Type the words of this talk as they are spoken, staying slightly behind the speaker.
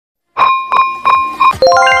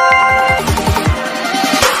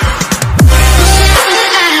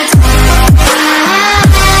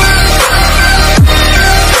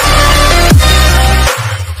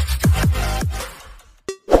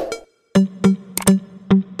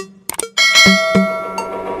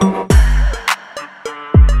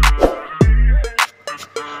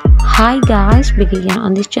Hi guys, back again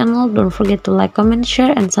on this channel. Don't forget to like, comment,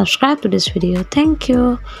 share, and subscribe to this video. Thank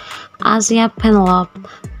you. Asia Penelope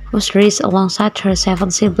was raised alongside her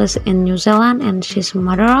 7 siblings in New Zealand, and she's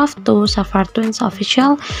mother of 2 Safar twins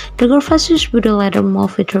official. The girl Fasus would later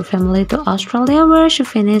move with her family to Australia, where she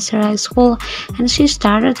finished her high school, and she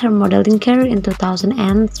started her modeling career in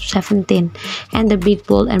 2017. And the big,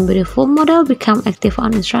 bold, and beautiful model became active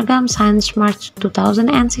on Instagram since March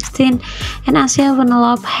 2016. And Asia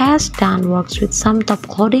Penelope has done works with some top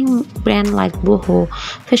clothing brands like Boohoo,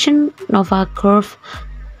 Fashion Nova, Curvy,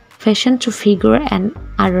 Fashion to Figure, and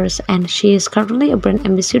others, and she is currently a brand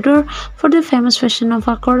ambassador for the famous Fashion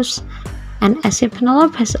Nova course. And Asia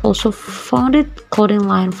Penelope has also founded clothing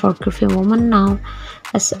line for curvy women now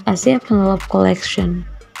as Asia Penelope Collection.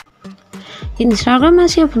 In Instagram,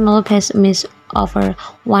 Asia Penelope has missed over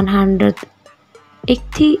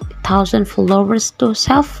 180,000 followers to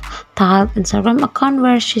self-titled Instagram account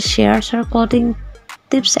where she shares her clothing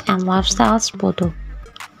tips and lifestyle photos.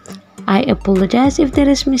 I apologize if there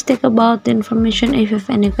is mistake about the information. If you have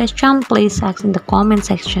any question, please ask in the comment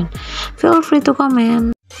section. Feel free to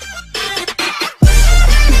comment.